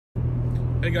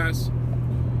Hey guys,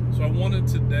 so I wanted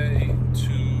today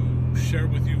to share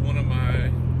with you one of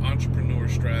my entrepreneur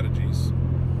strategies.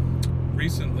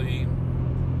 Recently,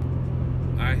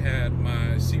 I had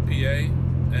my CPA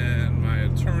and my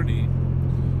attorney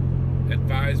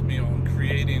advise me on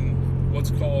creating what's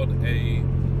called a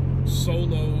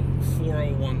solo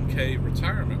 401k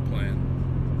retirement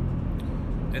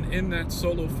plan. And in that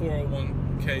solo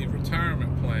 401k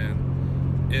retirement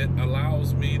plan, it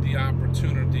allows me the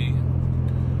opportunity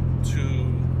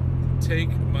to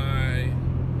take my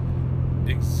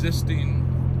existing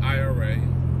IRA,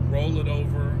 roll it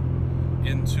over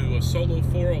into a solo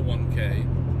 401k,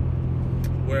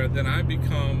 where then I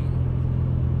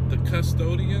become the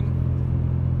custodian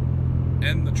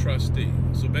and the trustee.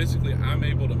 So basically, I'm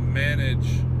able to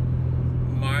manage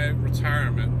my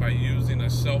retirement by using a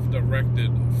self-directed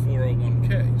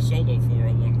 401k, solo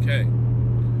 401k.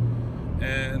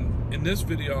 And in this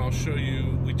video, I'll show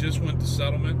you, we just went to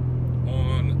settlement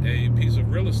on a piece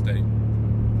of real estate,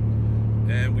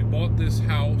 and we bought this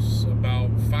house about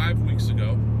 5 weeks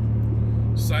ago,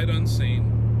 sight unseen.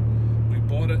 We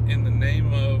bought it in the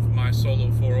name of my solo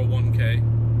 401k.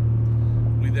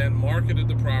 We then marketed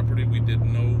the property. We did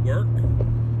no work.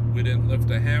 We didn't lift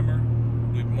a hammer.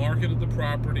 We marketed the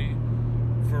property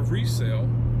for resale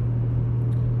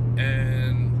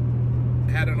and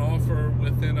had an offer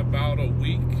within about a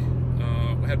week.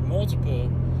 Had multiple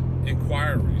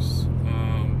inquiries.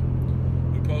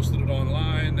 We posted it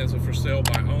online as a for sale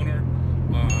by owner.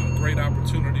 Great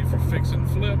opportunity for fix and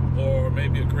flip, or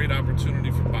maybe a great opportunity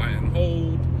for buy and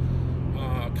hold.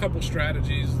 A couple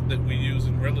strategies that we use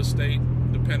in real estate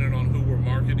depending on who we're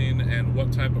marketing and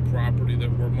what type of property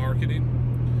that we're marketing.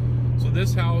 So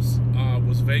this house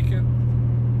was vacant.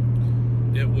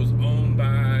 It was owned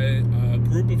by a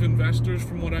group of investors,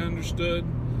 from what I understood,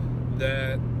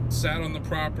 that sat on the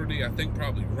property. I think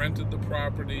probably rented the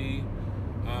property.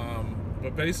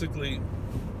 But basically,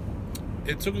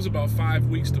 it took us about 5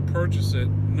 weeks to purchase it,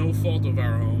 no fault of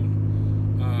our own.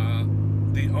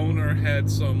 The owner had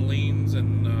some liens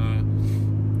and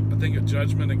I think a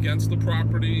judgment against the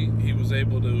property. He was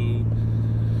able to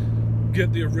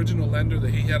get the original lender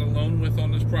that he had a loan with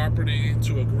on this property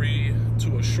to agree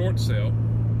to a short sale.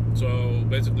 So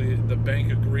basically, the bank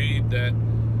agreed that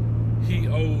he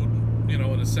owed, in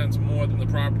a sense, more than the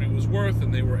property was worth,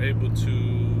 and they were able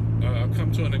to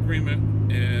come to an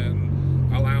agreement in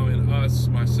allowing us,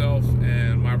 myself,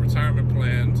 and my retirement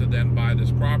plan to then buy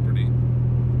this property.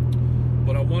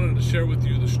 But I wanted to share with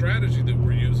you the strategy that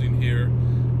we're using here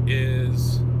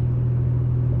is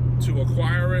to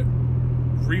acquire it,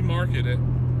 remarket it,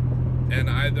 and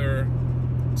either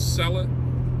sell it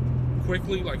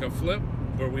quickly like a flip,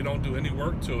 where we don't do any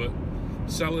work to it,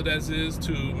 sell it as is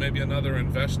to maybe another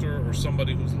investor or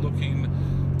somebody who's looking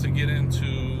to get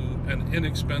into an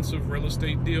inexpensive real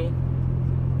estate deal.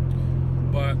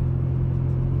 But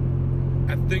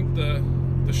I think the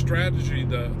strategy,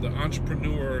 the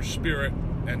entrepreneur spirit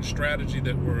and strategy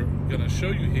that we're going to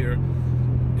show you here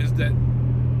is that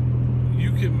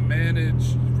you can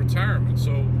manage retirement.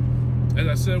 So as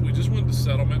I said, we just went to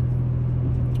settlement.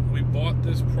 We bought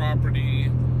this property.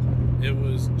 It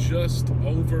was just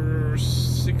over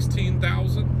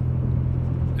 $16,000,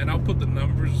 and I'll put the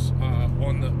numbers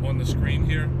on the screen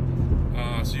here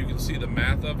so you can see the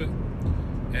math of it.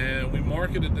 And we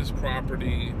marketed this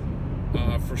property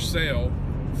for sale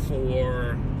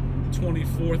for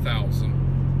 $24,000,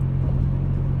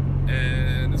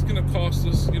 and it's going to cost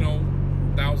us,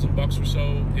 $1,000 or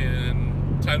so in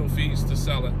title fees to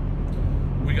sell it.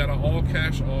 We got an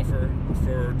all-cash offer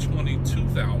for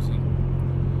 $22,000.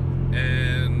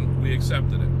 and we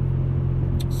accepted it.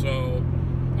 So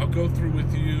I'll go through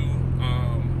with you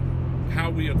how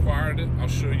we acquired it. I'll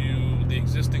show you the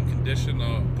existing condition.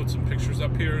 I'll put some pictures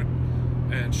up here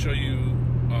and show you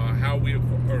how we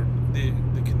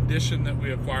the condition that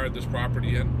we acquired this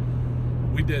property in.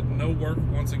 We did no work.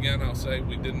 Once again, I'll say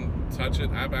we didn't touch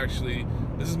it.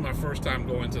 This is my first time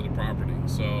going to the property,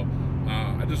 so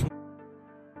I just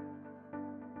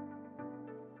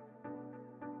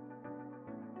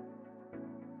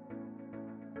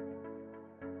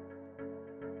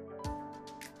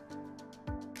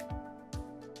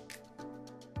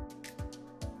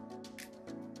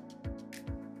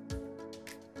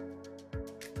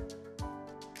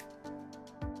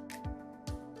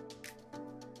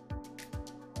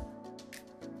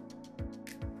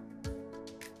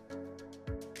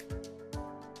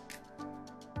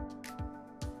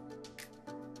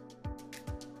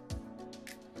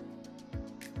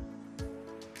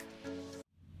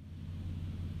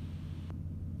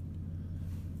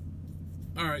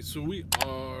All right, so we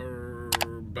are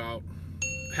about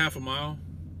half a mile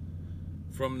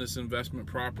from this investment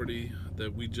property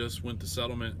that we just went to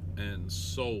settlement and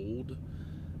sold.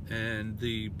 And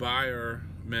the buyer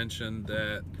mentioned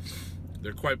that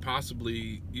they're quite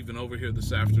possibly even over here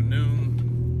this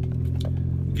afternoon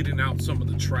getting out some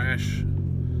of the trash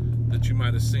that you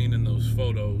might have seen in those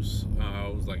photos.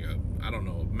 It was like a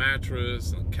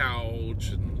mattress and a couch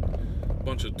and a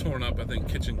bunch of torn up, I think,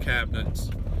 kitchen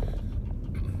cabinets.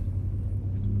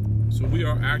 So we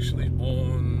are actually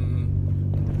on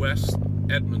West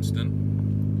Edmonston,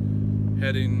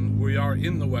 we are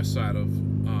in the west side of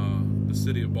the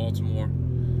city of Baltimore,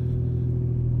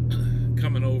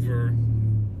 coming over,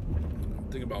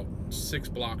 I think about 6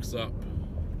 blocks up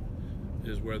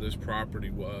is where this property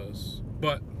was.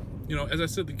 But, you know, as I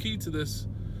said, the key to this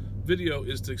video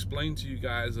is to explain to you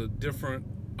guys a different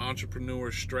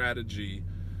entrepreneur strategy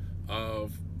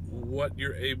of what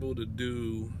you're able to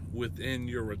do within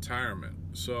your retirement.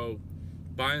 So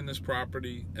buying this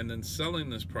property and then selling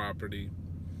this property,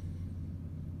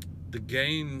 the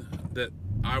gain that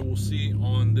I will see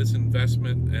on this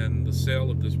investment and the sale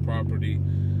of this property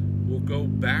will go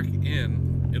back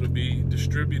in. It'll be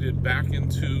distributed back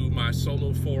into my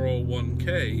solo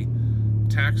 401k,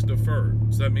 tax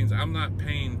deferred. So that means I'm not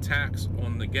paying tax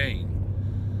on the gain.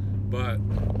 But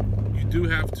you do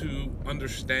have to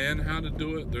understand how to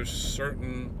do it. There's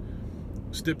certain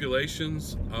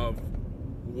stipulations of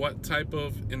what type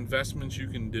of investments you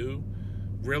can do.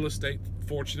 Real estate,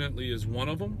 fortunately, is one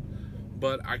of them.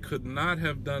 But I could not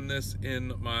have done this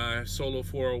in my solo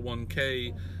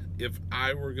 401k if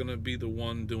I were going to be the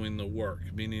one doing the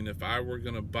work. Meaning if I were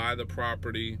going to buy the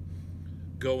property,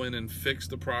 go in and fix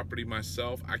the property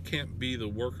myself, I can't be the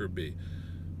worker bee.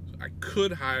 I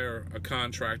could hire a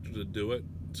contractor to do it,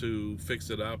 to fix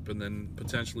it up and then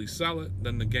potentially sell it.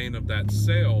 Then the gain of that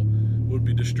sale would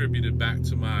be distributed back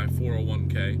to my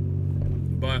 401k.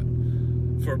 But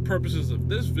for purposes of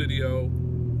this video,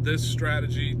 this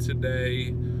strategy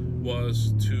today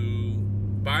was to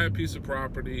buy a piece of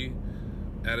property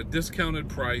at a discounted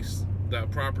price.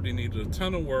 That property needed a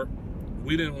ton of work.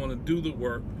 We didn't want to do the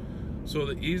work. So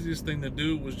the easiest thing to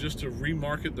do was just to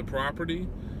remarket the property,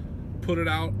 put it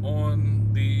out on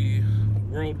the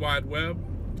World Wide Web,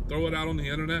 throw it out on the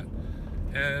internet,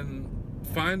 and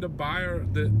find a buyer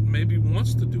that maybe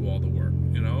wants to do all the work.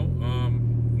 You know,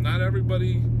 not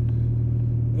everybody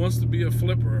wants to be a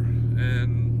flipper,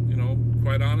 and you know,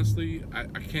 quite honestly, I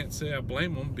can't say I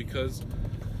blame them, because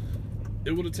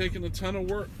it would have taken a ton of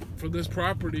work for this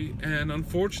property, and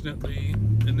unfortunately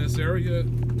in this area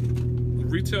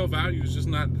retail value is just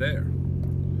not there.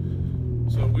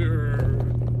 So we're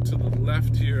to the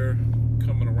left here,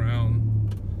 coming around.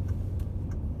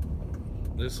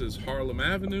 This is Harlem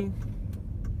Avenue,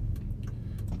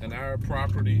 and our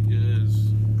property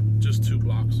is just 2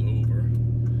 blocks over.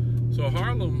 So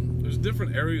Harlem, there's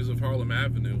different areas of Harlem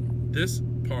Avenue. This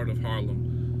part of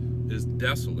Harlem is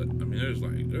desolate. I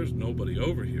mean, there's nobody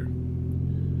over here.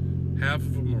 Half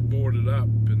of them are boarded up,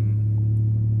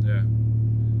 and yeah.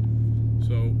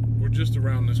 So we're just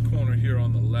around this corner here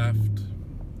on the left.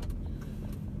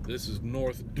 This is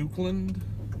North Dukeland.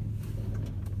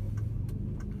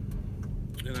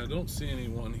 And I don't see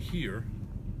anyone here,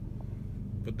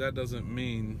 but that doesn't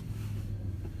mean,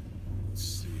 let's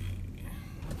see.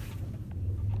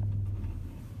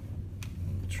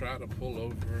 I'll try to pull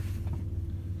over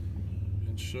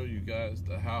and show you guys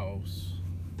the house.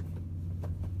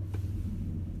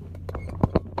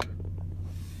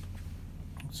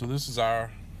 So this is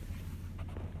our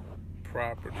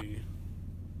property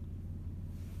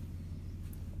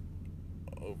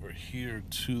over here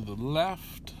to the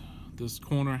left. This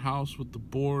corner house with the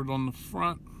board on the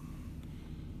front.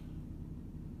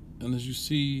 And as you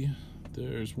see,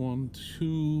 there's 1,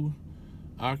 2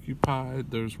 occupied.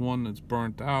 There's one that's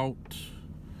burnt out.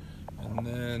 And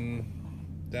then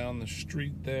down the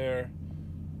street there,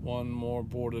 one more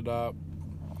boarded up.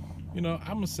 You know,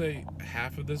 I'm gonna say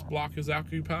half of this block is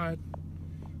occupied,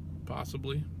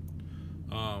 possibly.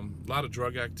 A lot of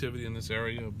drug activity in this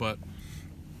area, but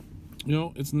you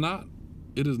know,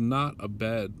 it is not a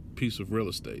bad piece of real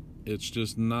estate. It's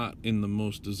just not in the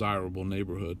most desirable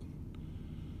neighborhood.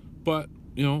 But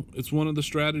you know, it's one of the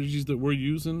strategies that we're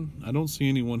using. I don't see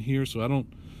anyone here, so I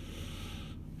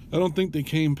don't think they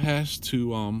came past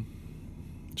to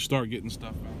start getting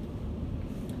stuff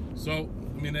out. So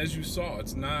I mean, as you saw,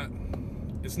 it's not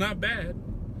bad,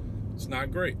 it's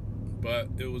not great, but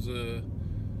it was a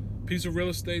piece of real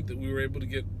estate that we were able to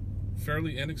get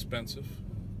fairly inexpensive.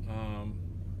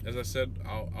 As I said,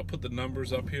 I'll put the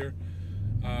numbers up here.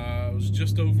 It was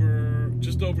just over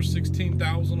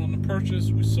 $16,000 on the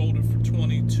purchase. We sold it for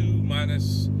 22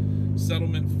 minus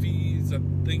Settlement fees, I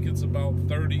think it's about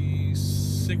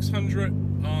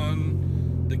 $3,600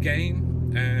 on the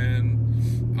gain, and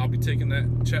I'll be taking that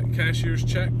cashier's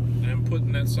check and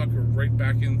putting that sucker right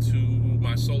back into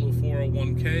my solo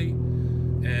 401k,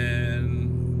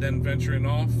 and then venturing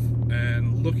off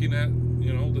and looking at,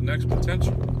 you know, the next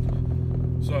potential.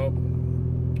 So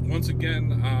once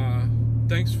again,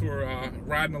 thanks for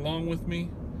riding along with me,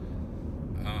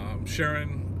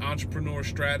 sharing entrepreneur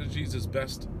strategies as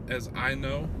best as I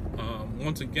know.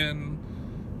 Once again,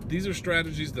 these are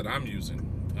strategies that I'm using.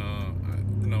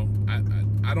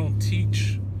 I don't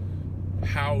teach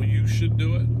how you should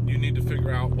do it. You need to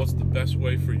figure out what's the best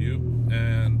way for you,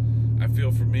 and I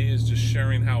feel for me is just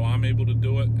sharing how I'm able to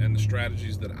do it and the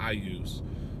strategies that I use.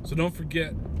 So don't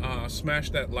forget, smash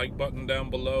that like button down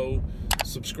below,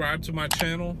 subscribe to my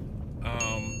channel,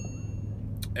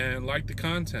 and like the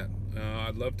content.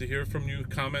 I'd love to hear from you.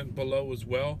 Comment below as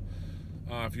well.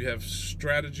 If you have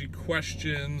strategy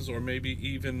questions, or maybe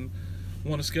even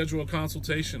want to schedule a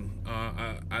consultation,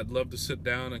 I'd love to sit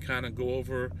down and kind of go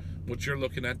over what you're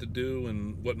looking at to do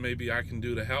and what maybe I can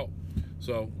do to help.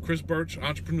 So, Chris Birch,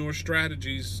 Entrepreneur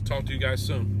Strategies. Talk to you guys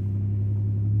soon.